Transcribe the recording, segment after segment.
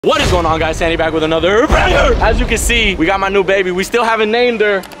What is going on, guys? Santi back with another banger. As you can see, we got my new baby. We still haven't named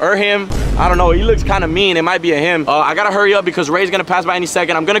her or him. I don't know, he looks kind of mean. It might be a him. I gotta hurry up because Ray's gonna pass by any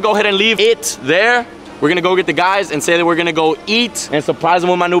second. I'm gonna go ahead and leave it there. We're gonna go get the guys and say that we're gonna go eat and surprise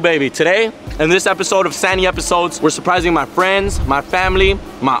them with my new baby. Today, in this episode of Santi Episodes, we're surprising my friends, my family,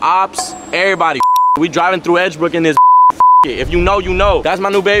 my ops, everybody. We driving through Edgebrook in this. If you know, you know. That's my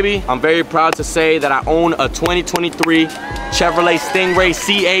new baby. I'm very proud to say that I own a 2023 Chevrolet Stingray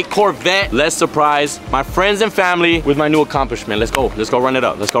C8 Corvette. Let's surprise my friends and family with my new accomplishment. Let's go run it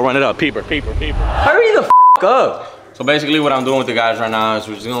up. Let's go run it up. Peeper. Hurry the f up. So basically what I'm doing with the guys right now is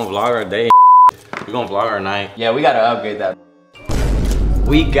we're just gonna vlog our day. We're gonna vlog our night. Yeah, we gotta upgrade that.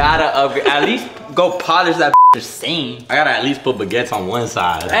 We gotta upgrade. At least go polish that scene. I gotta at least put baguettes on one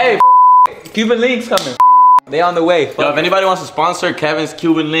side. Hey, Cuban Link's coming. They on the way. Yo, if anybody wants to sponsor Kevin's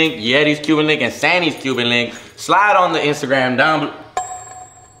Cuban Link, Yeti's Cuban Link, and Santi's Cuban Link, slide on the Instagram down below.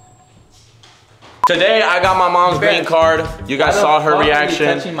 Today, I got my mom's green card. You guys saw her reaction.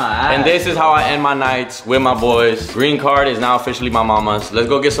 And this is how I end my nights with my boys. Green card is now officially my mama's. Let's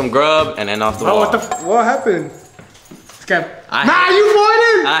go get some grub and end off the vlog. What happened? Nah, you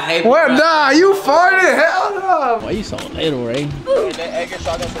farted? I hate what? Nah, you farted? Hell no. Why you so little, Ray?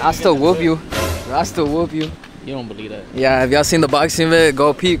 I still whoop you. You don't believe that. Yeah, have y'all seen the boxing vid?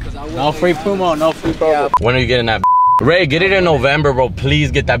 Go peek. No free promo, no free promo. Yeah. When are you getting that? Ray, get it in November, bro.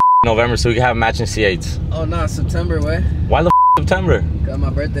 Please get that in November so we can have matching C8s. Oh, no, September, way. Why the September? Got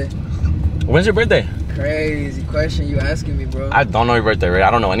my birthday. When's your birthday? Crazy question you asking me, bro. I don't know your birthday, Ray. I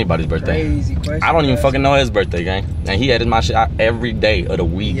don't know anybody's birthday. Crazy question. I don't even fucking know his birthday, gang. And he edits my shit out every day of the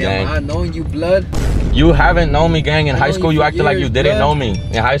week, gang. Yeah, I know you, blood. You haven't known me, gang. In high school, you acted like you didn't blood. know me.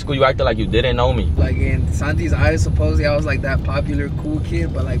 In high school, you acted like you didn't know me. Like in Santi's eyes, supposedly I was like that popular, cool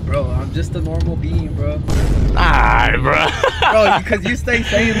kid, but like, bro, I'm just a normal being, bro. Alright, bro. Bro, because you stay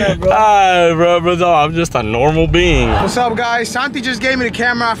saying that, bro. Alright, bro. No, I'm just a normal being. What's up, guys? Santi just gave me the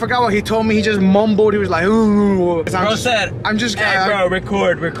camera. I forgot what he told me. He just mumbled. He was like, ooh. Bro said, I'm just, hey, bro,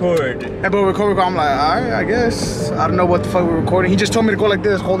 record. Hey, bro, record. I'm like, all right, I guess. I don't know what the fuck we're recording. He just told me to go like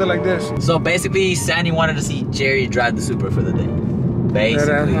this, hold it like this. So basically, Santi wanted to see Jerry drive the Supra for the day.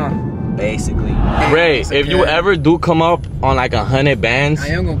 Basically. Ray, if you ever do come up on like 100 bands, I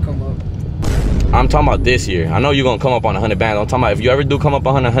am gonna come up. I'm talking about this year. I know you're gonna come up on 100 bands. I'm talking about if you ever do come up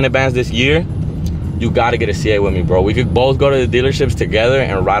on 100 bands this year, you gotta get a C8 with me, bro. We could both go to the dealerships together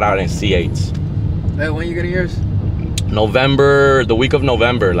and ride out in C8s. Hey, when you getting yours? November, the week of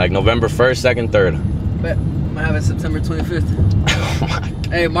November, like November 1st, 2nd, 3rd. Bet. I'm gonna have it September 25th.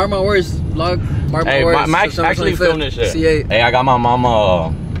 Hey, mark my words, vlog. Mark my words. Hey, Max actually filmed this shit. C8. Hey, I got my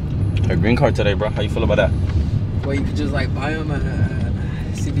mama her green card today, bro. How you feel about that? Well, you could just like buy them at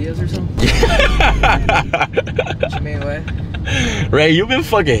CVS or something? What you mean, what? Ray, you've been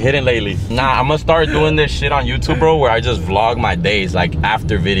fucking hitting lately. Nah, I'm gonna start doing this shit on YouTube, bro, where I just vlog my days, like,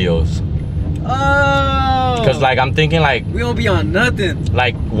 after videos. Oh! Cause, like, I'm thinking, like... We don't be on nothing.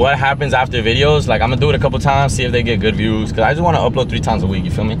 Like, what happens after videos? Like, I'm gonna do it a couple times, see if they get good views. Cause I just wanna upload 3 times a week,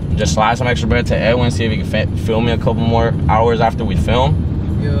 you feel me? Just slide some extra bread to Edwin, see if he can film me a couple more hours after we film.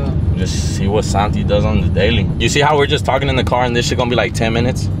 Yeah. Just see what Santi does on the daily. You see how we're just talking in the car and this shit gonna be like 10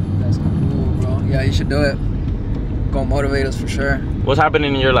 minutes? That's cool, bro. Yeah, you should do it. Gonna motivate us for sure. What's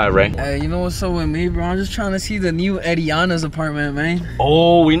happening in your life, Ray? Hey, you know what's up with me, bro? I'm just trying to see the new Ediana's apartment, man.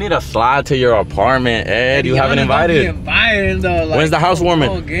 Oh, we need a slide to your apartment, Ed. You haven't invited. Though. Like, when's the housewarming?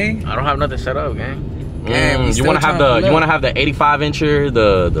 Oh, gang. I don't have nothing set up, gang. You wanna have the 85-incher,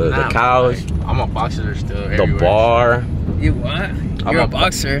 the cows, I'm a boxer still. the bar. You what? You're a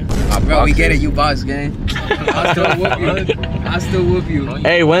boxer. Bro, we get it. You box, gang. I still whoop you.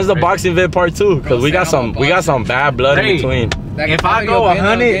 Hey, when's the boxing vid part 2? Cause we got some bad blood in between. If I go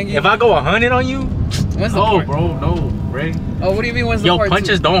 100 on you, when's the part? Bro, no, Ray. Oh, what do you mean? When's the part? Your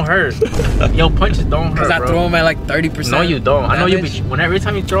punches don't hurt. Your punches don't hurt. Cause I throw them at like 30%. No, you don't. I know you be. Every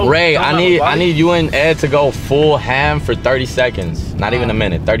time you throw. Ray, I need you and Ed to go full ham for 30 seconds. Not even a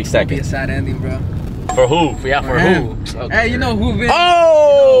minute. 30 Be a seconds. sad ending, bro. For who? Yeah, for who? Okay. Hey, you know who?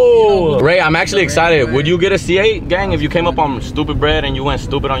 Oh! Ray, I'm actually excited. Would you get a C8, gang, if you came up on stupid bread and you went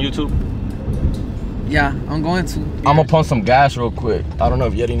stupid on YouTube? Yeah, I'm going to. I'm gonna pump some gas real quick. I don't know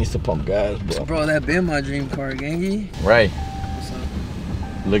if Yeti needs to pump gas, bro. Bro, that been my dream car, gangy. Ray. What's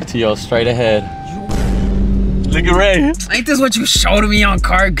up? Look to your straight ahead. Look at Ray. Ain't this what you showed me on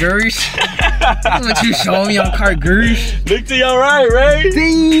Car Gurus? That's what you showed me on Car Gurus. Look to your right, Ray.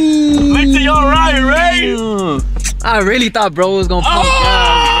 Damn. Look to your right, Ray. I really thought bro was gonna pump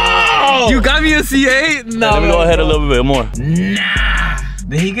gas. You got me a C8? No. Let me go ahead a little bit more. Nah.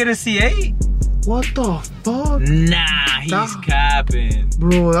 Did he get a C8? What the fuck? Nah, he's capping.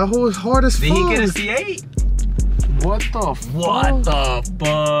 Bro, that hole is hard as fuck. Did he get a C8? What the fuck? What the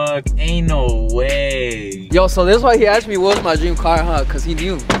fuck? Ain't no way. Yo, so this is why he asked me what was my dream car, huh? Cause he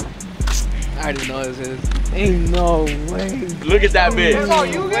knew. I already know it was his. Ain't no way. Look at that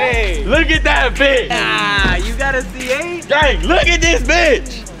bitch. Way. Look at that bitch. Nah, you got a C8? Gang, look at this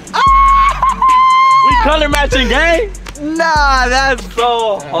bitch. We color matching, gang. Nah, that's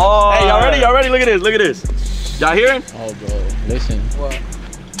so hard. Hey, y'all ready? Look at this, look at this. Y'all hearing? Oh, bro, listen. What?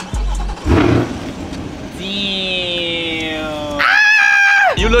 Damn.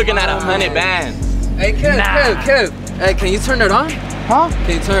 You looking at 100 bands. Hey, Kev. Hey, can you turn it on? Huh?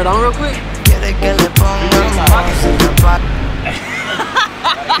 Can you turn it on real quick?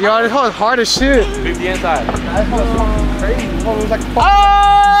 Yo, this hole is hard as shit. 50 inside. That hole is fucking crazy. This hole is like fucking.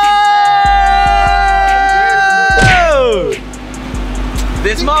 Oh!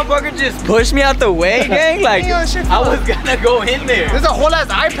 This motherfucker just pushed me out the way, gang. Like, Yeah, shit, I was gonna go in there. There's a whole ass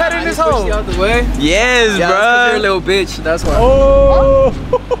iPad in this Push hole. you out the way? Yes, Yeah, bro. you're a little bitch. That's why. Oh!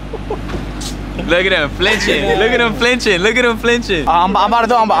 Look at him flinching. Look at him flinching. Look at him flinching. I'm about to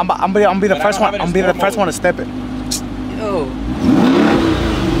do. I'm be the first one. I'm be the first one to step it. Yo.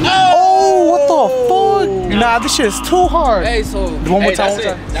 Oh, what the fuck? Nah, this shit is too hard. Hey, so. One more Hey, time. that's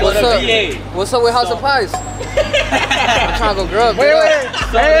it. That's What's a up? V8. What's up with House of Pies? I'm trying to go grub. Wait.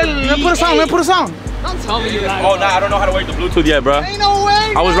 Hey, let me put a song. Don't tell me you like. Oh, nah, I don't know how to work the Bluetooth yet, bro. Ain't no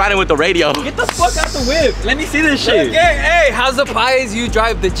way. I was riding with the radio. Get the fuck out the whip. Let me see this shit. Hey, House of Pies, you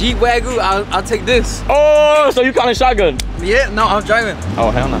drive the Jeep Wagyu, I'll take this. Oh, so you calling shotgun? Yeah, no, I'm driving.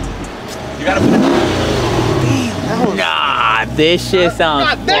 Oh, hell no. You gotta put it. Nah, this shit sounds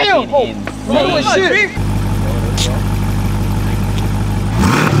God damn. fucking Oh, insane. shit.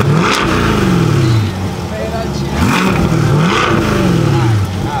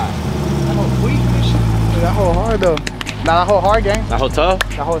 That hole hard though. Nah, that hole hard, gang. That whole tough?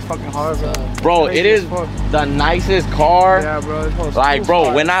 That hole is fucking hard, bro. Bro, Crazy it is as fuck. the nicest car. Yeah, bro. This hole is Like, too bro,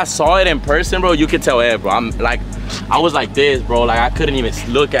 hard. when I saw it in person, bro, you could tell, hey, bro, I'm like, I was like this, bro. Like, I couldn't even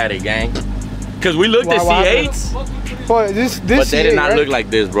look at it, gang. Cause we looked at Why C8s, But this but they did C8, not right? look like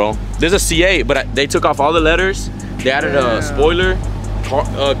this, bro. There's a C8, but they took off all the letters. They added a spoiler,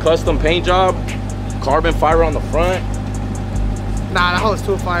 custom paint job, carbon fiber on the front. Nah, that hole is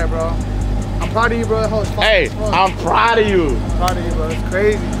too fire, bro. I'm proud of you, bro. That hole is fire. Hey, as fuck. I'm proud of you. I'm proud of you, bro. It's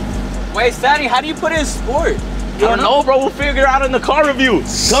crazy. Wait, Santi, how do you put in sport? I don't know, bro. We'll figure it out in the car review.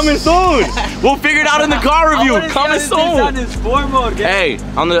 Coming soon. We'll figure it out in the car review. Coming soon. In sport mode, gang. Hey,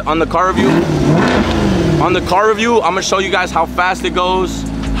 on the car review, I'm gonna show you guys how fast it goes,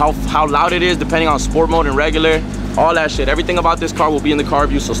 how loud it is, depending on sport mode and regular, all that shit. Everything about this car will be in the car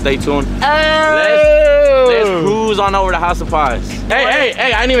review, so stay tuned. Let's cruise on over to House of Pies. Hey,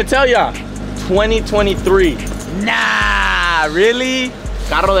 I didn't even tell y'all. 2023. Nah, really?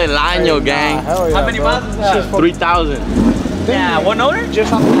 Carro del año, gang. Hell yeah, How many bro. miles does it have? 3,000. Yeah, one owner?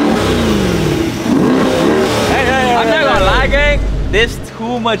 Just on I'm not gonna lie, gang. This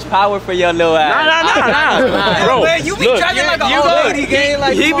too much power for your little ass. Nah. Bro, Man, you be look, driving like a you old go- lady, gang.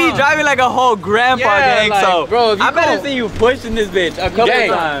 Like, He come be on. driving like a whole grandpa, Yeah, gang. like, So, bro, if you I better go- see you pushing this bitch a couple gang,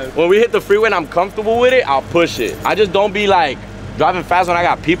 times. when we hit the freeway and I'm comfortable with it, I'll push it. I just don't be like driving fast when I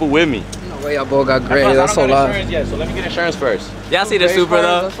got people with me. No way, y'all both got gray. Plus, That's I so don't got loud. insurance yet, so let me get insurance first. Y'all see the Gray Supra cars,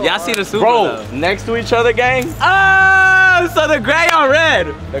 though? that's so Y'all see the Supra Bro, though? next to each other, gang. Oh, so the gray on red.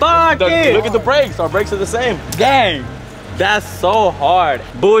 Fuck it. Look at the brakes. Our brakes are the same. Gang. That's so hard.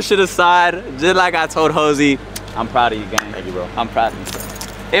 Bullshit aside, just like I told Hosey, I'm proud of you, gang. Thank you, bro. I'm proud of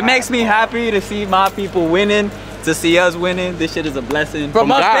you. It makes me happy to see my people winning, to see us winning. This shit is a blessing. From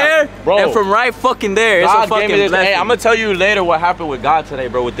up God, there, bro. and from right fucking there, it's a God gave fucking me this. blessing. Hey, I'm gonna tell you later what happened with God today,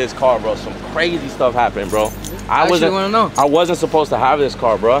 bro, with this car, bro. Some crazy stuff happened, bro. I actually wanna know. I wasn't supposed to have this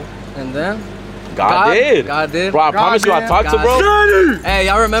car, bro. And then? God did. God did. Bro, I promise you, I did. talked to God bro. did. Hey,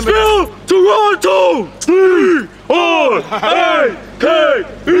 y'all remember that? Toronto,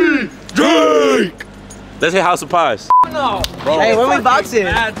 3-R-A-K-E, Drake. Let's hit House of Pies. No. Bro. Hey, when we boxing?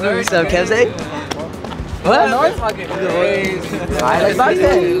 What's up, Kevin? What? Alright, let's box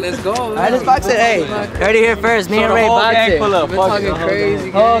it. Let's go. Alright, let's box it. Hey, heard it here first. Me and Ray boxing. Pull up. We're talking crazy.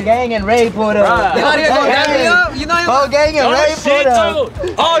 Whole gang and Ray pulled up. You know you're gonna back me up? You know you're Whole gang and Ray pulled up.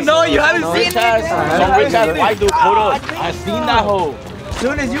 Oh no, you haven't seen it? Some rich ass white dude pulled up. I seen that hoe. As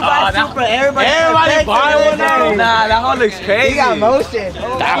soon as you buy Supra, everybody buy one now. Nah, that one looks crazy. He got motion.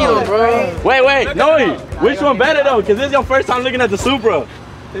 That hoe, bro. Wait, Noe. Which one better though? Cause this is your first time looking at the Supra.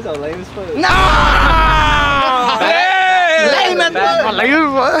 This is lame as fuck. Hey! Lame as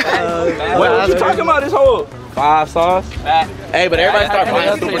fuck. What you talking about? This whole 5 sauce. Hey, but everybody start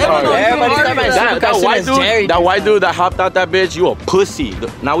buying supercars. Everybody start buying supercars. That white dude that hopped out that bitch, you a pussy.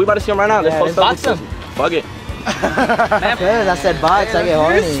 Now we about to see him right now. Let's post box him. Fuck it. Good, I said box, I get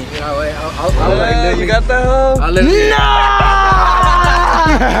horny. You got that hoe? No!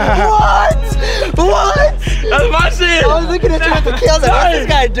 What? That's my shit. I was looking at you with the kill. I was like, what's this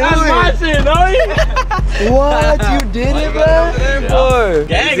guy doing? That's my shit, no? What? You did it, bro?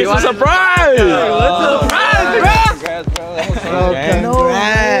 Gang, it's a surprise. What's up? Congrats, bro.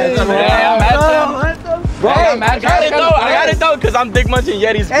 Bro, I got it though, cause I'm dick munching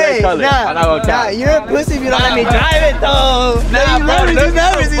Yeti's gray color. Nah, you're a pussy if you don't let me drive it though. He's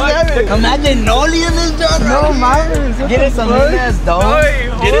nervous. Imagine Noli in this job. No, man. Get it some ass, dog.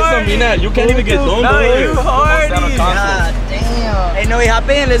 Get it some Mina. You can't even get done. No, you horny. God damn. Hey, Noe, hop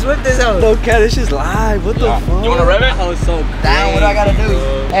in. Let's whip this out. Okay, this is live. What the fuck? You wanna rev it? Oh, so Damn, what do I gotta do?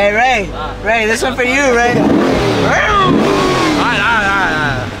 Hey, Ray, this one for you, Ray.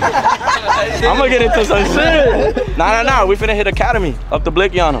 I'm gonna get into some shit. Nah. We finna hit Academy. Up the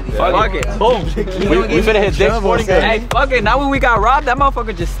blicky on him. fuck it. Boom. We finna hit Dick's 40. Hey, fuck it. Now when we got robbed, that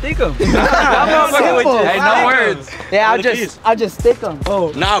motherfucker just stick him. That motherfucker would just, hey, no words. Yeah, I'll just stick them.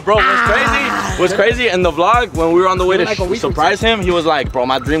 Oh. Nah, bro, what's crazy in the vlog, when we were on the way to surprise him, he was like, bro,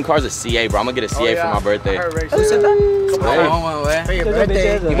 my dream car's a CA, bro. I'm gonna get a CA for my birthday. Who said that? For your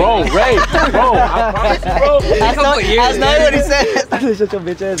birthday. Bro, Ray, bro, I promise you, bro. That's not what he said. Shut your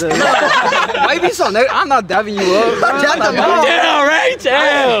bitch ass up. Why you be so negative? I'm not dabbing you up. Chill, Ray,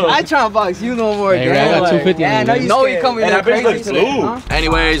 chill. I try to box you no more. Hey, Ray, I got 250. Yeah, I know you No, scared. you come here And that bitch looks crazy. blue.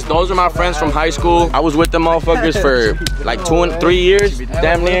 Anyways, those are my friends from high school. I was with them motherfuckers for like 2 and 3 years,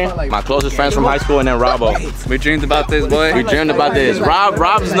 damn near. My closest friends from high school, and then Robbo. We dreamed about this, boy. We dreamed about this.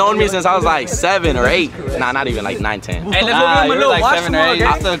 Rob's known me since I was like 7 or 8. Nah, not even, like 9, 10. Hey, let's go give him a little wash. 7 or 8.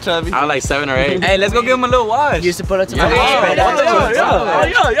 I was like 7 or 8. Hey, let's go give him a little wash. You used to put up to my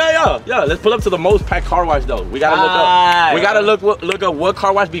Yeah. Let's pull up to the most packed car wash though. We gotta look up. We gotta look up what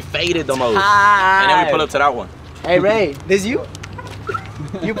car wash be faded the most, and then we pull up to that one. Hey, Ray, this you?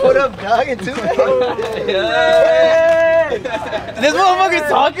 You put up Doug and two? This motherfucker's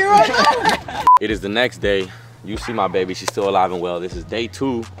talking right now? It is the next day. You see my baby, she's still alive and well. This is day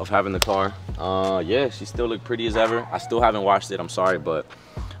 2 of having the car. Yeah, she still look pretty as ever. I still haven't washed it, I'm sorry, but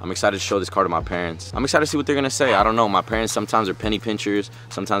I'm excited to show this car to my parents. I'm excited to see what they're gonna say. I don't know, my parents sometimes are penny pinchers.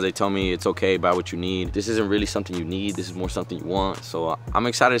 Sometimes they tell me it's okay, buy what you need. This isn't really something you need, this is more something you want. So I'm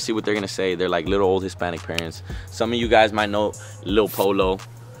excited to see what they're gonna say. They're like little old Hispanic parents. Some of you guys might know Lil Polo.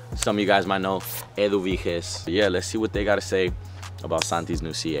 Some of you guys might know Edu Viges. Yeah, let's see what they gotta say about Santi's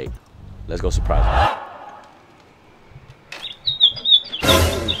new C8. Let's go surprise them.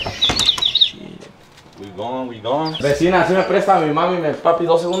 We gone. Vecina, ¿sí me presta mi mami y mi papi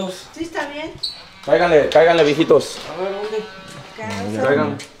 2 segundos? Sí, está bien. Cáiganle, viejitos. A ver, ¿dónde?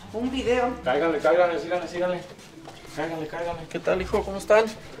 Cáiganle. Un video. Cáiganle, síganle. Cáiganle. ¿Qué tal, hijo? ¿Cómo están?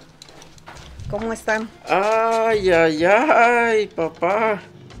 ¿Cómo están? Ay, papá.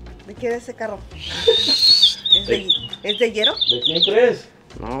 ¿De quién es ese carro? ¿Es de hierro? ¿De quién crees?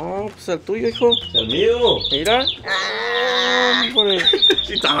 No, pues el tuyo, hijo. El mío. Mira.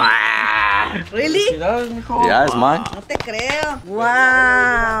 ¿Really? Yeah, it's mine. No te creo.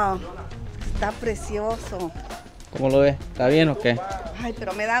 ¡Wow! Está precioso. ¿Cómo lo ve? ¿Está bien o qué? Ay,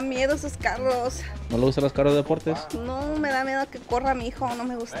 pero me da miedo esos carros. ¿No le gustan los carros de deportes? No, me da miedo que corra mi hijo, no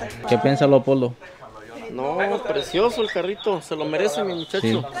me gusta. ¿Qué piensa Leopoldo? No, precioso el carrito. Se lo merece, mi muchacho.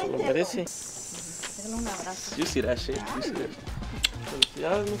 Sí. Se lo merece. Dale un abrazo. You see that shit?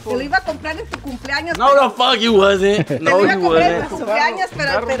 Felicidades, mijo. Te lo iba a comprar en tu cumpleaños. No, the fuck you wasn't. Te No, lo iba a you comprar en wasn't. tu cumpleaños,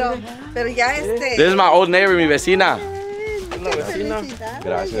 pero ya This is my old neighbor, mi vecina. La vecina.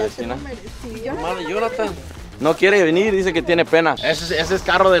 Gracias, vecina. Hermano Jonathan. No quiere venir, dice que tiene pena. Ese es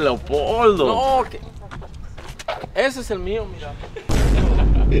carro de Leopoldo. No, que... Ese es el mío, mira.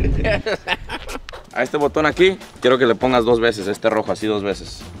 A este botón aquí, quiero que le pongas 2 veces, este rojo, así 2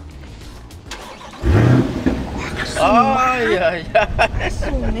 veces. Ay. es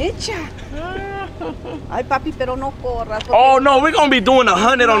un hecha. Ay, papi, pero no corras. Oh no, we're gonna be doing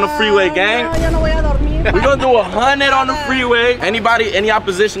 100 on the freeway, gang. No, yo no voy a dormir. We're gonna do 100 on the freeway. Anybody, any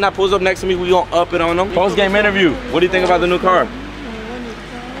opposition that pulls up next to me, we gonna up it on them. Post-game interview. What do you think about the new car?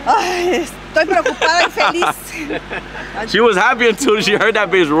 Ay, estoy preocupada y feliz. She was happy until she heard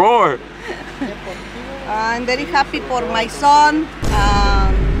that bitch roar. I'm very happy for my son.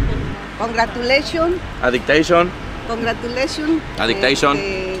 Congratulations. Addiction. Congratulations. Addiction.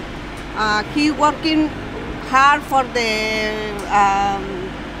 He working hard for the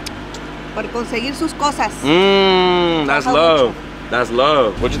por conseguir sus cosas. That's love. That's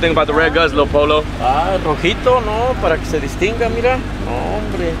love. What you think about the red guts, Lil Polo? Ah, rojito, no, para que se distinga, mira. No,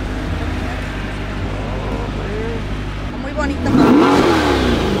 hombre. Muy bonito, mamá.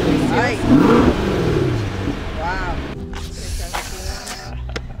 Ay. Wow.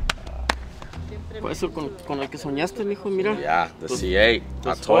 Pues eso con el que soñaste, mijo, mira. Yeah, the C8.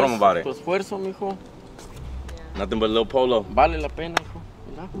 I told him about it. Tu esfuerzo, mijo. Nothing but Lil Polo. Vale la pena, hijo.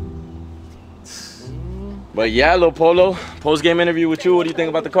 Mira. But yeah, Lil Polo, post-game interview with you. What do you think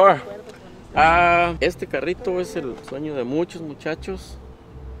about the car? Ah, este carrito es el sueño de muchos muchachos.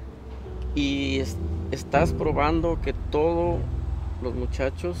 Y estás probando que todos los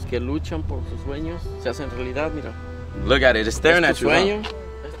muchachos que luchan por sus sueños se hacen realidad, mira. Look at it, it's staring at Es tu you. sueño,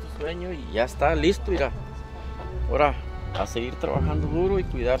 Huh? es tu sueño y ya está listo, mira. Ahora, a seguir trabajando duro y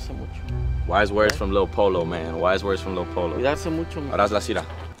cuidarse mucho. Wise words from Lil Polo, man. Wise words from Lil Polo. Cuidarse mucho. Mijo. Ahora es la cira.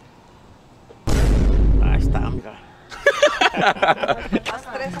 Ahí está, mira.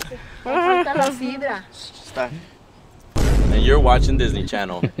 Falta la sidra. Está. And you're watching Disney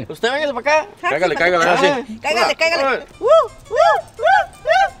Channel. Usted véngase para acá. Cáigale, cáigale, ahora sí. Cáigale, cáigale.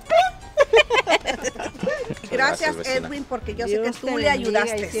 Gracias, vecina. Edwin, porque yo sé que tú le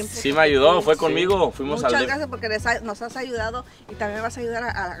ayudaste. Sí me ayudó, fue conmigo. Fuimos Muchas al... gracias porque nos has ayudado y también vas a ayudar a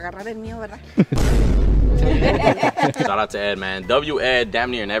agarrar el mío, ¿verdad? Shout out to Ed, man. W Ed,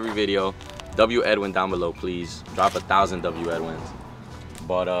 damn near in every video. W Edwin down below, please. Drop 1,000 W Edwins.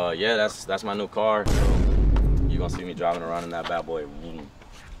 But yeah, that's my new car. So you're gonna see me driving around in that bad boy,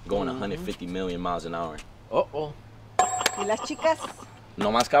 going 150 million miles an hour. Oh. Y las chicas,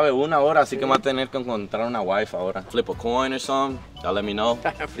 No más cabe una ahora, así que me voy a tener que encontrar una wife ahora. Flip a coin or something. Y'all let me know.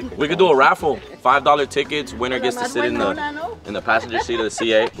 We could do a raffle. $5 tickets. Winner gets to sit in the passenger seat of the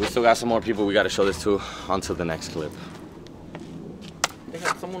C8. We still got some more people we got to show this to until the next clip.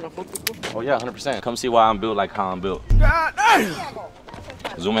 Déjame una foto, pues. Oh yeah, 100%. Come see why I'm built like how I'm built.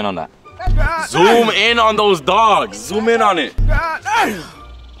 Zoom in on that. Zoom in on those dogs. Zoom in on it.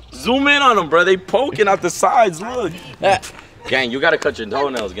 Zoom in on them, bro. They poking out the sides. Look. Gang, you gotta cut your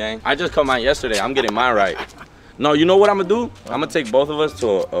toenails, gang. I just cut mine yesterday. I'm getting mine right. No, you know what I'm gonna do? I'm gonna take both of us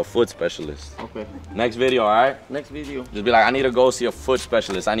to a foot specialist. Okay. Next video, all right? Next video. Just be like, I need to go see a foot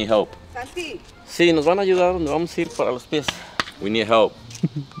specialist. I need help. Santi. Sí, nos van a ayudar donde vamos a ir para los pies. We need help.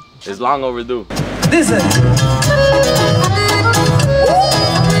 It's long overdue. Listen.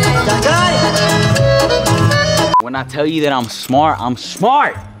 When I tell you that I'm smart, I'm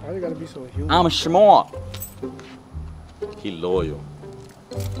smart. Why you gotta be so human? I'm smart. He loyal.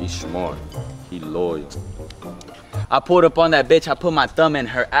 He's smart. He loyal. I pulled up on that bitch, I put my thumb in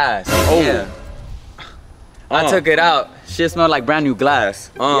her ass. Oh. Yeah. I took it out. Shit smelled like brand new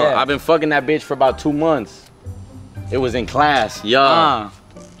glass. Yeah. I've been fucking that bitch for about 2 months. It was in class. Yeah.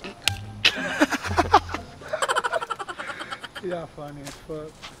 Yeah, funny as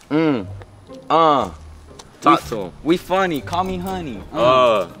fuck. Talk to him. We funny, call me honey.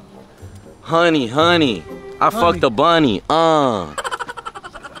 Honey. I fucked a bunny.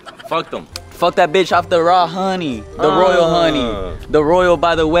 Fuck them. Fuck that bitch off the raw honey. The royal honey. The royal,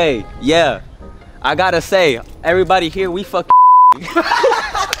 by the way. Yeah. I gotta say, everybody here, we fuck.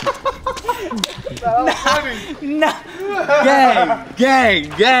 Nah.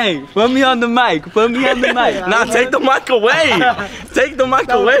 Gang. Put me on the mic. Nah, take the mic away. Take the mic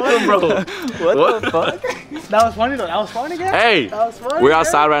away from bro. What the fuck? That was funny though. That was funny, guys. Hey, That was funny, we're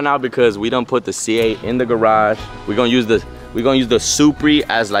outside right now because we done put the C8 in the garage. We're gonna use the Supri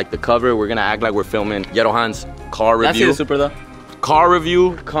as like the cover. We're gonna act like we're filming Yerohan's car review. That's it, Super though. Car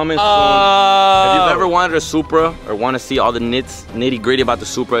review coming soon. If you've ever wanted a Supra or want to see all the nitty gritty about the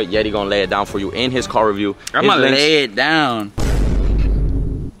Supra, Yeti gonna lay it down for you in his car review. I'm gonna lay it down.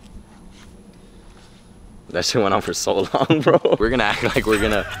 That shit went on for so long, bro. We're gonna act like we're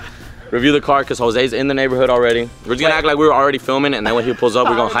gonna review the car because Jose's in the neighborhood already. We're just gonna act like we were already filming, and then when he pulls up,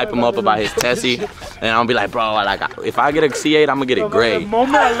 we're gonna hype him up about his Tessie. And I'm gonna be like, bro, like if I get a C8, I'm gonna get it gray. The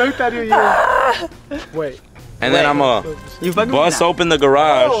moment I looked at you, you were... Wait. And then I'm gonna bust open the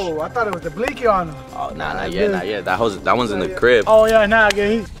garage. Oh, I thought it was the blinky on him. Oh, nah, not yet. That one's in the crib. Oh yeah, nah,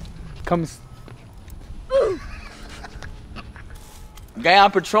 again he comes. Gang,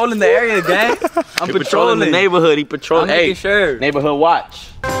 I'm patrolling the area, gang. I'm He patrolling the neighborhood. He patrolling. I'm making sure. Neighborhood watch.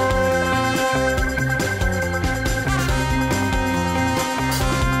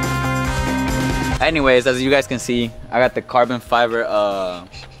 Anyways, as you guys can see, I got the carbon fiber,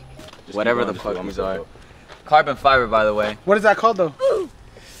 whatever the fuck these are. Carbon fiber, by the way. What is that called though?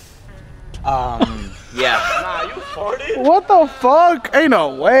 Yeah. Nah, you farted? What the fuck? Ain't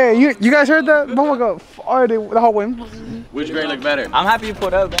no way. You guys heard that? Motherfucker farted the whole way. Which gray look better? I'm happy you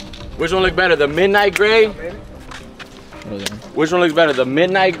put up, man. Which one look better? The midnight gray Which one looks better? The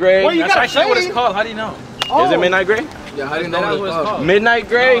midnight gray? Well, you That's gotta actually what say it's called. How do you know? Is it midnight gray? Yeah, how do you know what it's called? Midnight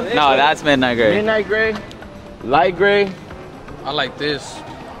gray? No, that's midnight gray. Midnight gray? Light gray? I like this.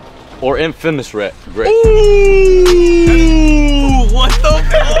 Or infamous red gray? Ooh, what the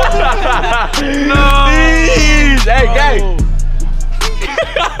fuck? No. Please. Hey, gang.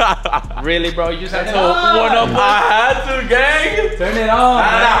 Really, bro? You just had to one up. I had to, gang. Turn it on.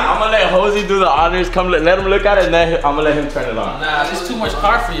 Nah, I'm gonna let Hosey do the honors. Come, let him look at it, and then I'm gonna let him turn it on. Nah, this is too much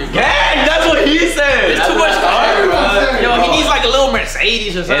car for you. Gang, that's what he said. It's too much car, bro. Yo, he needs like a little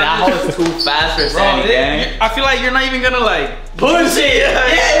Mercedes or something. Yeah, that was too fast for Sandy, gang. I feel like you're not even gonna like Push it.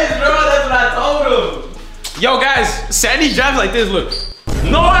 Yes, bro. That's what I told him. Yo, guys, Sandy drives like this. Look.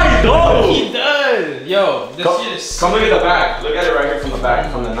 No, I don't. He does. Yo, this shit is. Come look at the back. Look at it right here from the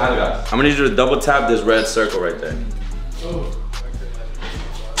back, from the nalga. I'm gonna need you to double tap this red circle right there.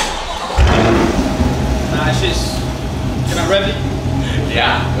 Nah, it's just. Can I rev it?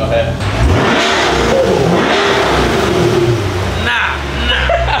 Yeah, go ahead. Nah.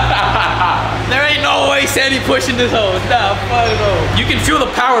 There ain't no way Sandy pushing this hoe. Nah, fuck no. You can feel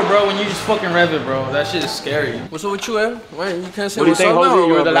the power, bro, when you just fucking rev it, bro. That shit is scary. What's up with you, Ev? Why you can't say What do you think, Hosey?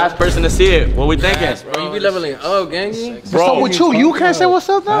 You were the last person to see it. What we thinking? Bro, you be leveling up, gang. What's up with you? You can't say what's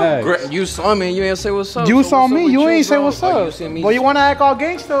up now. You saw me and you ain't say what's up. You So saw what's up me. with You ain't say bro? what's Oh, up. you see me. Well, you wanna act all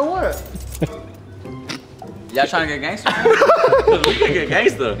gangster or what? Y'all trying to get gangster? We can get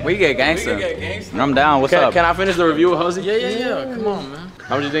gangster. We get gangster. I'm down. What's up? Can I finish the review with Hosey? Yeah. Come on, man.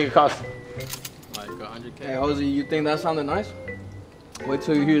 How much do you think it costs? Like 100K. Hey, Hosey, you think that sounded nice? Wait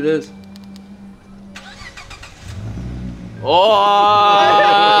till you hear this. Oh!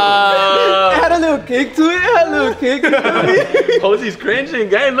 Had a little kick to it. Hosey's cringing,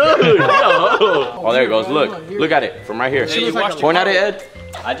 gang. Look. Oh, there it goes. Look at it from right here. Hey, you watched Point at it, Ed.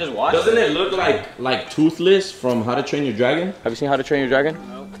 I just watched. Doesn't it look like Toothless from How to Train Your Dragon? Have you seen How to Train Your Dragon?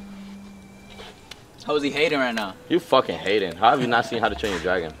 How's he hating right now? You fucking hating. How have you not seen How to Train Your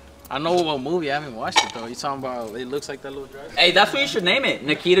Dragon? I know what movie. I haven't watched it though. You talking about? It looks like that little dragon. Hey, that's what you should name it.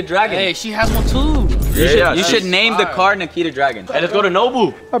 Nikita Dragon. Hey, she has one too. You should name the car Nikita Dragon. Hey, let's go to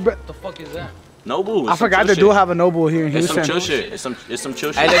Nobu. What the fuck is that? Nobu. I forgot they do have a Noble here in It's some Houston. chill shit. It's some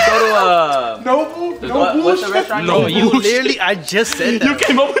chill Hey, shit. let's go to Noble? what's the restaurant? No, you literally. I just said that. You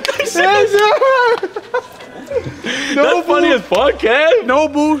came up with that shit. That's funny as fuck, Kev.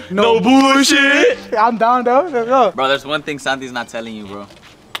 Noble. No bullshit. I'm down though. Let's go. Bro, there's one thing Santi's not telling you, bro.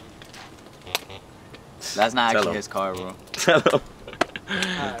 That's not actually his car, bro. Tell him.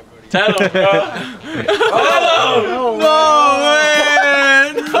 Tell him, bro. No way.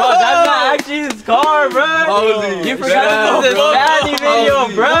 Bro, that's not actually his car, bro. You forgot this is a Sandy video,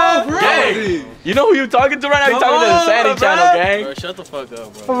 bro. Hey, you know who you talking to right now? You talking to the Sandy channel, gang. Bro, shut the fuck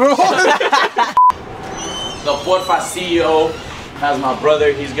up, bro. The Porfa CEO has my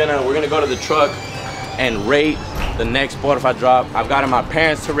brother. We're gonna go to the truck and rate the next Porfa drop. I've gotten my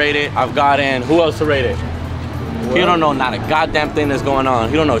parents to rate it. I've gotten, who else to rate it? He don't know not a goddamn thing that's going on.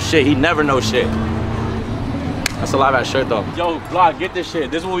 He don't know shit. He never knows shit. That's a live ass shirt though. Yo, vlog, get this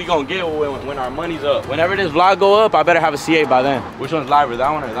shit. This is what we gonna get when our money's up. Whenever this vlog go up, I better have a C8 by then. Which one's liver,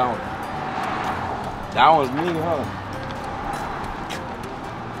 that one or that one? That one's me, huh?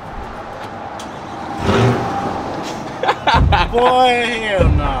 Boy, hell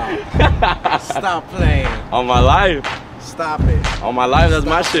no. Stop playing. On my life. Stop it. On my life, that's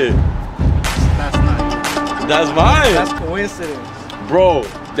my shit. That's not. That's mine. That's coincidence. Bro,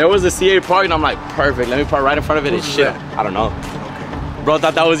 there was a C8 park and I'm like, perfect. Let me park right in front of it and shit. I don't know. Bro,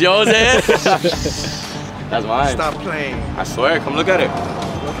 thought that was yours, eh? That's mine. Stop playing. I swear, come look at it.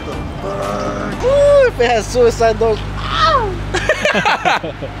 Ooh, if it has suicide dogs.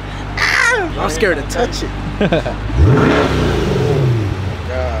 I'm scared to touch it.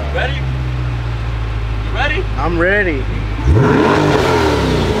 Ready? You ready? I'm ready.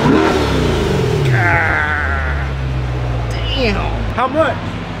 Damn. How much?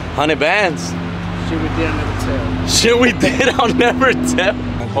 100 bands. Shit we did, I never tell. Shit we did, I'll never tell.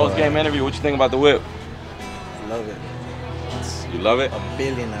 Post game interview, what you think about the whip? Love it. You love it? A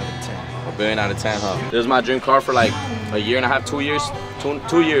billion out of 10. A billion out of 10, huh? This is my dream car for like a year and a half, 2 years.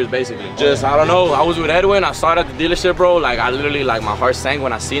 Two years basically. Just, I don't know, I was with Edwin, I saw it at the dealership, bro. Like I literally, like my heart sank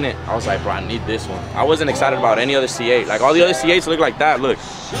when I seen it. I was like, bro, I need this one. I wasn't excited about any other C8. Like all the other C8s look like that, look.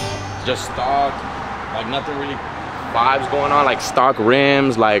 Just stock, like nothing really vibes going on, like stock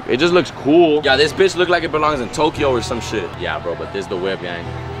rims, like it just looks cool. Yeah, this bitch look like it belongs in Tokyo or some shit. Yeah, bro, but this is the whip, gang.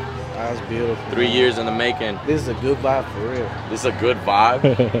 That's beautiful. 3 years in the making. This is a good vibe for real. This is a good vibe.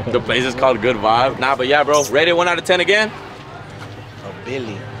 The place is called Good Vibe. Nah, but yeah, bro, rated 1 out of 10 again? A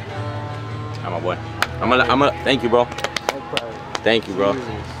billion. I'm my boy. I'm gonna, thank you, bro. proud. Thank you, bro.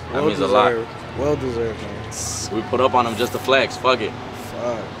 That means a lot. Well deserved, man. We put up on him just to flex. Fuck it.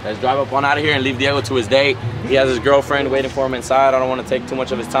 Fuck. Let's drive up on out of here and leave Diego to his date. He has his girlfriend waiting for him inside. I don't want to take too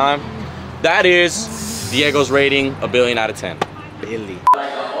much of his time. That is Diego's rating, 1 billion out of 10. Billy.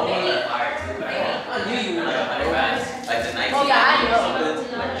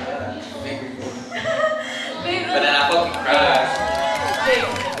 But then I fucking crashed.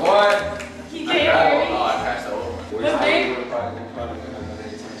 What? He can't hear me. Oh, I crashed over. What's name?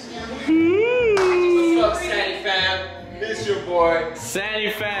 What's up, Santi fam? It's your boy. Santi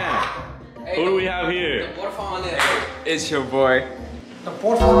fam. Who do we have here? It's your boy.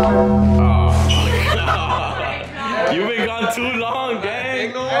 You've been gone too long,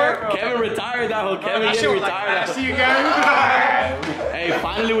 gang. Kevin retired that whole Kevin getting retired. See you guys. Hey,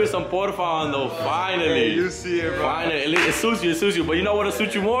 finally with some porfa on though. Finally. You see it, bro. Finally. It suits you. But you know what'll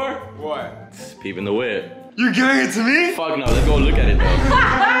suit you more? What? Peeping the whip. You're giving it to me? Fuck no, let's go look at it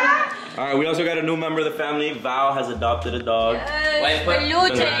though. Alright, we also got a new member of the family. Val has adopted a dog. Congrats,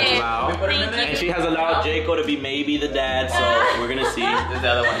 Val. And she has allowed Jaco to be maybe the dad, so we're gonna see. This is the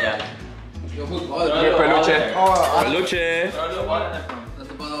other one, yeah. Peluche. Peluche.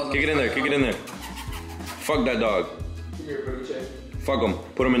 Kick it in there. Fuck that dog. Fuck him.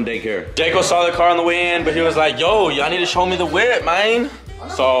 Put him in daycare. Jaco saw the car on the way in, but he was like, yo, y'all need to show me the whip, man.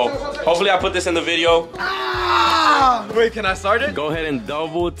 So, hopefully I put this in the video. Wait, can I start it? Go ahead and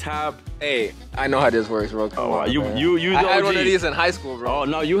double tap. Hey, I know how this works, bro. Come on, you bro. the I had OG. one of these in high school, bro. Oh,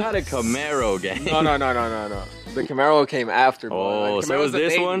 no, you had a Camaro, gang. No. The Camaro came after, bro. Oh, Like, so it was Camaro's a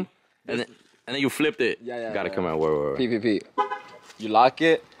this baby. one? And then you flipped it. Yeah. Gotta come out. Where? PPP. You lock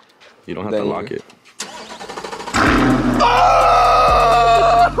it. You don't have to lock it.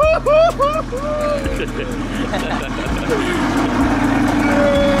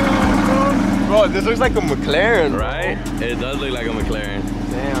 Bro, this looks like a McLaren, Right? It does look like a McLaren.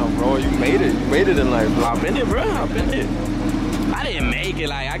 Damn, bro, you made it. You made it in life, bro. Hop in it, bro. Hop in it. I didn't make it.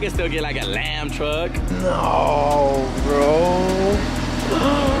 Like, I can still get like a lamb truck. No, bro.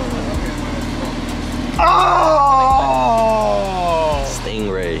 Oh!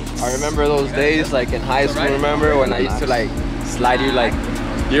 Stingray. I remember those days, like in high school. Remember when I used to like slide you like.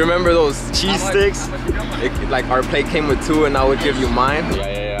 You remember those cheese sticks? Like our plate came with 2, and I would give you mine.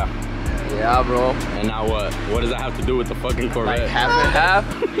 Yeah. Yeah, bro. And now what? What does that have to do with the fucking Corvette? Like half and half.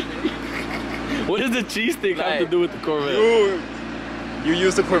 What does the cheese stick have to do with the Corvette? You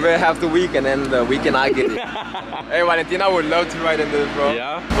use the Corvette half the week, and then the weekend I get it. Hey, Valentina would love to ride in this, bro.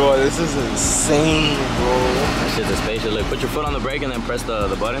 Yeah? Bro, this is insane, bro. That shit's a spaceship. Look, put your foot on the brake and then press the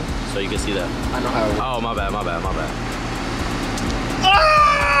button so you can see that. I know how it works. Oh, my bad.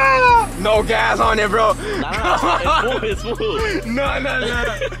 No gas on it, bro. Nah, it's full. No.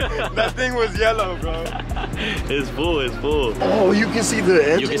 That thing was yellow, bro. It's full. Oh, you can see the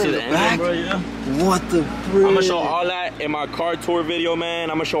engine You can see in the back? engine, bro, yeah. What the frick? I'm gonna show all that in my car tour video, man.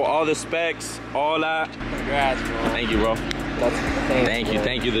 I'm gonna show all the specs, all that. Congrats, bro. Thank you, bro.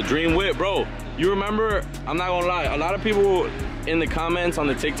 Thank you. The dream whip, bro. You remember, I'm not gonna lie, a lot of people in the comments on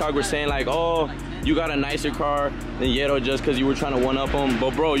the TikTok were saying like, oh, you got a nicer car than Yero just because you were trying to one-up him.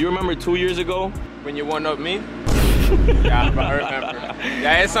 But bro, you remember 2 years ago? When you one-up me? Yeah, I remember.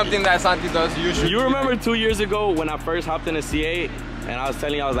 Yeah, it's something that Santi does usually. You remember 2 years ago when I first hopped in a C8 and I was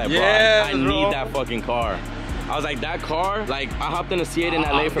telling you, I was like, bro, Yeah, I bro. need that fucking car. I was like, that car, like I hopped in a C8 in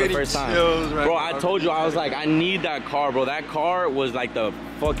LA for the first time. Bro, I told you, I was like, I need that car, bro. That car was like the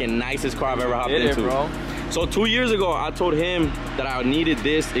fucking nicest car I've ever hopped into. Bro. So 2 years ago, I told him that I needed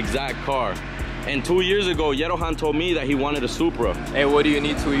this exact car. And 2 years ago, Yerohan told me that he wanted a Supra. Hey, what do you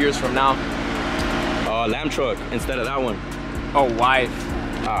need 2 years from now? Lamb truck instead of that one. A wife.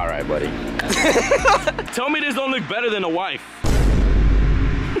 All right, buddy. Tell me this don't look better than a wife.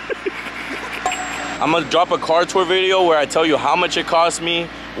 I'm gonna drop a car tour video where I tell you how much it costs me,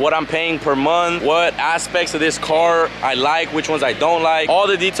 what I'm paying per month, what aspects of this car I like, which ones I don't like. All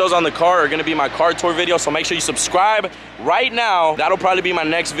the details on the car are gonna be my car tour video, so make sure you subscribe right now. That'll probably be my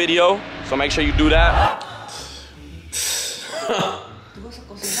next video, so make sure you do that. ¿Tú vas a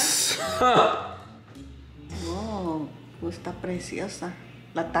cocinar? Oh, está preciosa.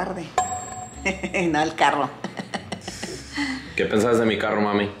 La tarde. No, el carro. ¿Qué pensás de mi carro,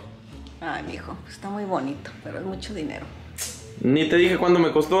 mami? Ay, mijo, está muy bonito, pero es mucho dinero. Ni te dije cuánto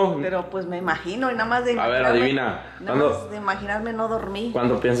me costó. Pero pues me imagino, y nada más de A ver, imaginarme- adivina. Nada más de imaginarme no dormí.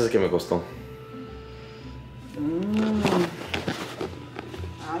 ¿Cuánto piensas que me costó?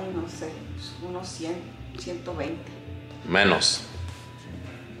 Ay, no sé, unos 100, 120, Menos.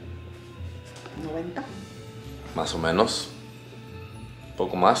 90, Más o menos.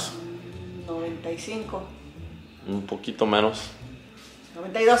 Poco más. 95. Un poquito menos.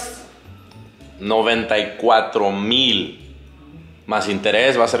 92. 94,000. Más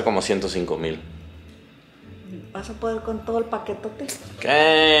interés va a ser como 105,000. ¿Vas a poder con todo el paquetote?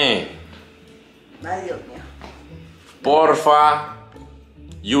 ¿Qué? Ay, Dios mío. Porfa.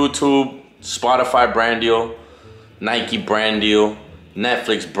 YouTube, Spotify brand deal, Nike brand deal,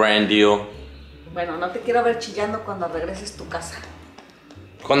 Netflix brand deal. Bueno, no te quiero ver chillando cuando regreses a tu casa.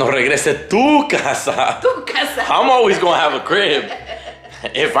 Cuando regrese tu casa. Tu casa. I'm always gonna have a crib.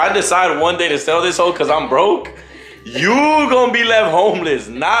 If I decide one day to sell this hole because I'm broke, you gonna be left homeless,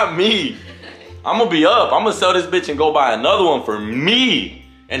 not me. I'm gonna be up. I'm gonna sell this bitch and go buy another one for me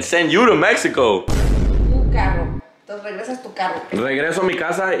and send you to Mexico. Tu carro. Entonces regresas tu carro. Regreso a mi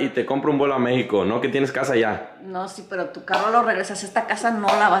casa y te compro un vuelo a México. No que tienes casa ya. No, sí, pero tu carro lo regresas. Esta casa no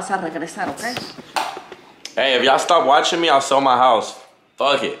la vas a regresar, ¿ok? Hey, if y'all stop watching me, I'll sell my house.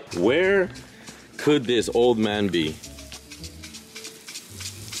 Fuck it. Where could this old man be?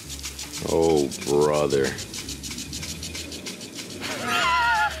 Oh, brother.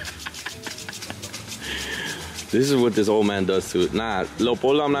 This is what this old man does to it. Nah,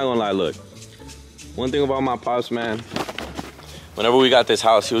 Leopoldo, I'm not gonna lie, look. One thing about my pops, man, whenever we got this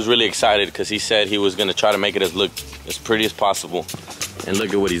house, he was really excited because he said he was gonna try to make it look as pretty as possible. And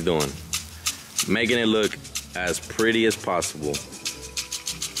look at what he's doing. Making it look as pretty as possible.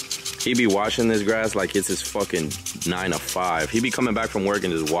 He be washing this grass like it's his fucking 9 to 5. He be coming back from work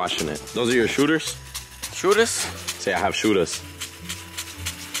and just washing it. Those are your shooters? Shooters? Say, I have shooters.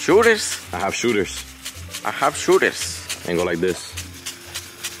 Shooters? I have shooters. I have shooters. And go like this.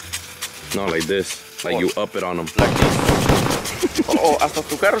 No, like this. Like you up it on them. Like this. Oh, hasta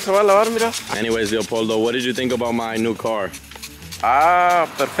tu carro se va a lavar, mira. Anyways, Leopoldo, what did you think about my new car? Ah,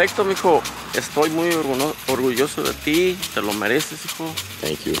 perfecto, mijo. Estoy muy orgulloso de ti. Te lo mereces, hijo.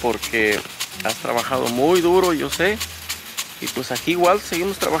 Thank you. Porque has trabajado muy duro, yo sé. Y pues aquí igual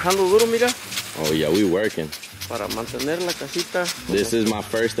seguimos trabajando duro, mira. Oh yeah, we working. Para mantener la casita. This is my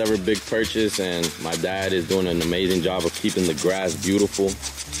first ever big purchase, and my dad is doing an amazing job of keeping the grass beautiful.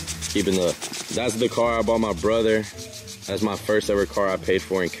 That's the car I bought my brother. That's my first ever car I paid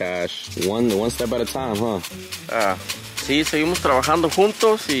for in cash. One step at a time, huh? Sí, seguimos trabajando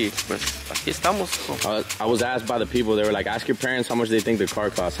juntos y pues aquí estamos. I was asked by the people, they were like, ask your parents how much they think the car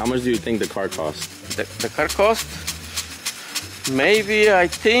costs. How much do you think the car costs? The car cost? Maybe I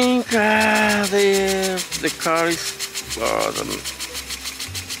think the car is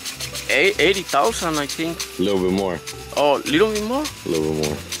 80,000, I think. A little bit more. Oh, a little bit more? A little bit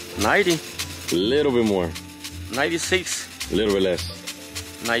more. 90. A little bit more. 96. A little bit less.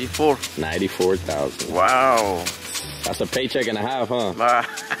 94. 94,000. Wow. That's a paycheck and a half, huh?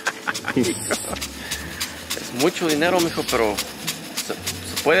 Es mucho dinero, mijo, pero se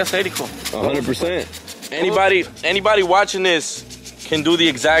puede hacer, hijo. 100%. Anybody watching this can do the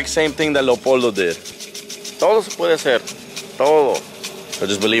exact same thing that Leopoldo did. Todo se puede hacer. Todo. So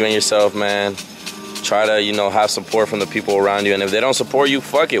just believe in yourself, man. Try to, have support from the people around you. And if they don't support you,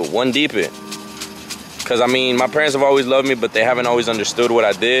 fuck it, one deep it. Because, I mean, my parents have always loved me, but they haven't always understood what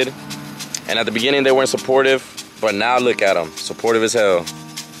I did. And at the beginning, they weren't supportive. But now look at them. Supportive as hell.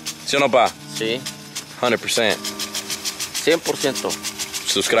 ¿Sí o no, pa? Sí. 100%. 100%.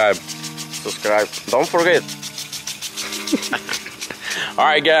 Subscribe. Don't forget. All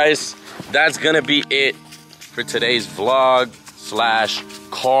right, guys. That's going to be it for today's vlog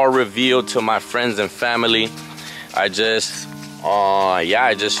 / car reveal to my friends and family. I just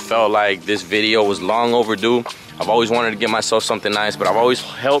felt like this video was long overdue. I've always wanted to get myself something nice, but I've always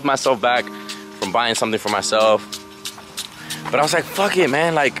held myself back from buying something for myself. But I was like, fuck it,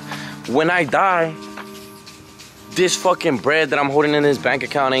 man. Like, when I die, this fucking bread that I'm holding in this bank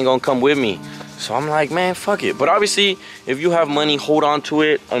account ain't gonna come with me. So I'm like, man, fuck it. But obviously, if you have money, hold on to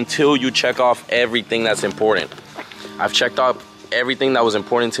it until you check off everything that's important. I've checked off everything that was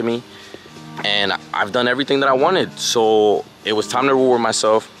important to me, and I've done everything that I wanted. So it was time to reward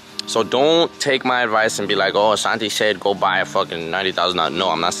myself. So don't take my advice and be like, oh, Santi said go buy a fucking $90,000. No,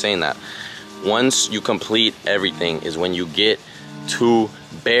 I'm not saying that. Once you complete everything is when you get to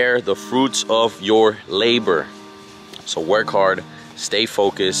bear the fruits of your labor. So work hard, stay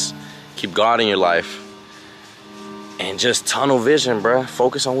focused, keep God in your life, and just tunnel vision, bruh.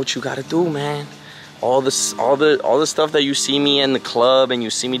 Focus on what you gotta do, man. All the stuff that you see me in the club and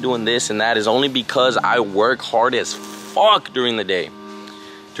you see me doing this and that is only because I work hard as fuck during the day.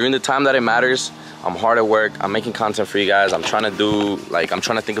 During the time that it matters, I'm hard at work. I'm making content for you guys. I'm trying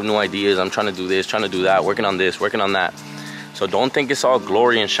to think of new ideas. I'm trying to do this, trying to do that, working on this, working on that. So don't think it's all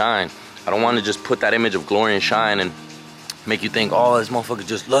glory and shine. I don't want to just put that image of glory and shine and make you think, oh, this motherfucker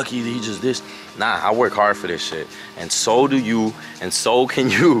just lucky, he just this. Nah, I work hard for this shit. And so do you, and so can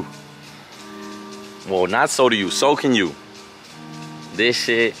you. Well, not so do you, so can you. This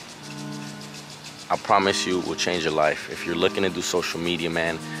shit, I promise you, will change your life. If you're looking to do social media,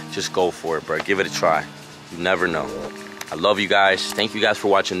 man, just go for it, bro. Give it a try. You never know. I love you guys. Thank you guys for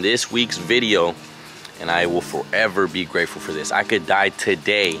watching this week's video. And I will forever be grateful for this. I could die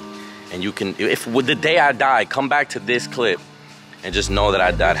today. And you can, if with the day I die, come back to this clip and just know that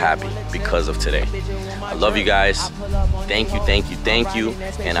I died happy because of today. I love you guys. Thank you, thank you, thank you.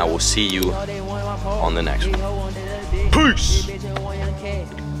 And I will see you on the next one. Peace.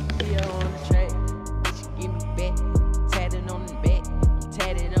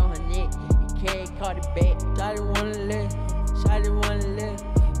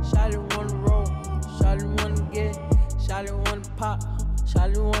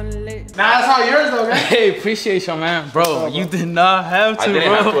 Nah, that's how yours though, man. Hey, appreciate you, man. Bro, you did not have to, I didn't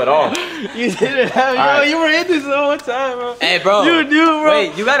bro. have to at all. You didn't have to. Right. You were in this the whole time, bro. Hey, bro. You knew, bro.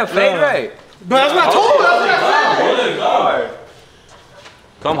 Wait, you got a fade right? But that's what I told you. That's what I said.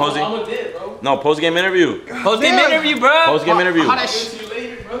 Come, Jose. No, post-game interview. Post-game interview, bro. Post-game interview. How that shit you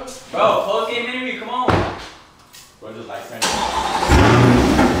later, bro. Bro, post-game interview, come on. Bro, just like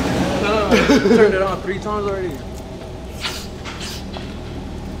Turned it on 3 times already.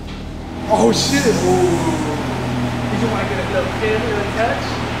 Oh shit. Did you want to get a little pin or a catch?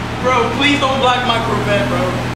 Bro, please don't block my Corvette, bro.